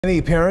Many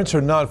parents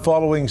are not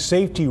following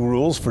safety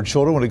rules for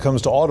children when it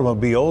comes to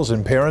automobiles,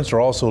 and parents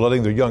are also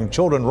letting their young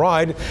children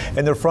ride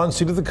in the front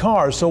seat of the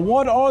car. So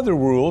what are the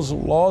rules,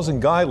 laws,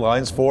 and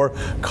guidelines for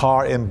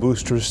car and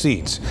booster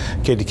seats?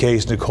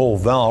 KETK's Nicole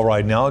Vowell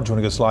right now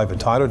joining us live in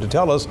Tyler to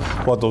tell us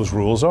what those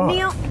rules are.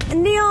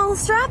 Neil,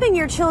 strapping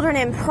your children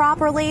in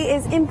properly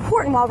is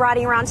important while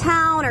riding around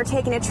town or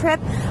taking a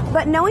trip,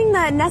 but knowing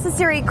the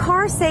necessary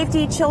car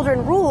safety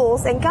children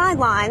rules and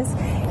guidelines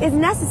is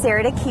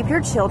necessary to keep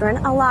your children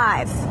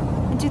alive.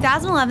 In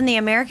 2011, the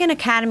American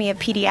Academy of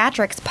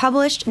Pediatrics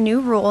published new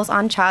rules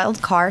on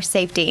child car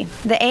safety.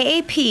 The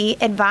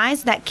AAP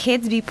advised that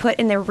kids be put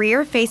in the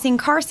rear-facing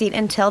car seat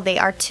until they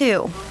are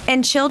 2.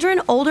 And children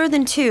older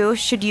than 2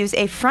 should use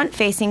a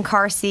front-facing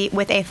car seat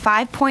with a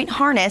 5-point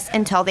harness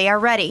until they are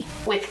ready.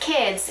 With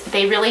kids,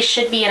 they really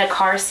should be in a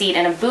car seat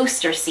and a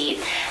booster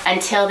seat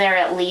until they're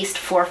at least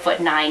 4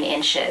 foot 9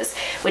 inches,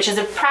 which is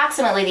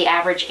approximately the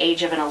average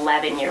age of an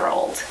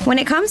 11-year-old. When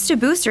it comes to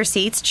booster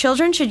seats,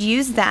 children should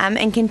use them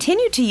and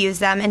continue to use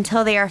them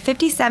until they are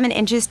 57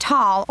 inches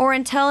tall or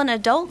until an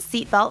adult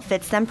seatbelt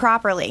fits them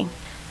properly.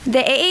 The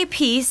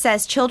AAP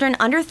says children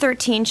under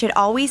 13 should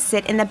always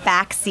sit in the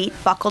back seat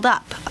buckled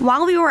up.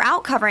 While we were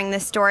out covering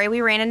this story,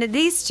 we ran into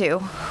these two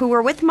who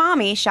were with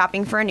mommy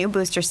shopping for a new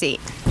booster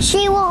seat.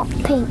 She wants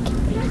pink.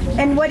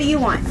 And what do you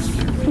want?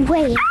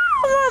 Wait.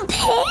 I want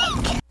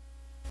pink.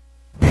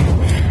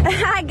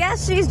 I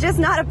guess she's just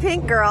not a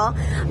pink girl.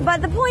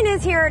 But the point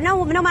is here,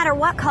 no matter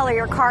what color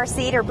your car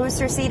seat or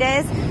booster seat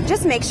is,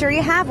 just make sure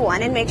you have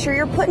one and make sure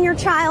you're putting your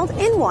child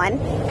in one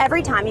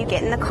every time you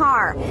get in the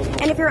car.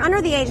 And if you're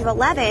under the age of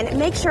 11,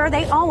 make sure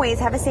they always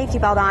have a safety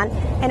belt on.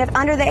 And if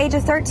under the age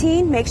of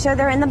 13, make sure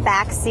they're in the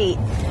back seat.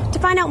 To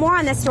find out more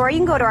on this story, you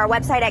can go to our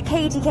website at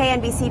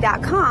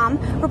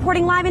ketknbc.com.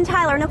 Reporting live in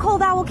Tyler, Nicole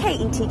Vowell,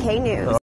 KETK News.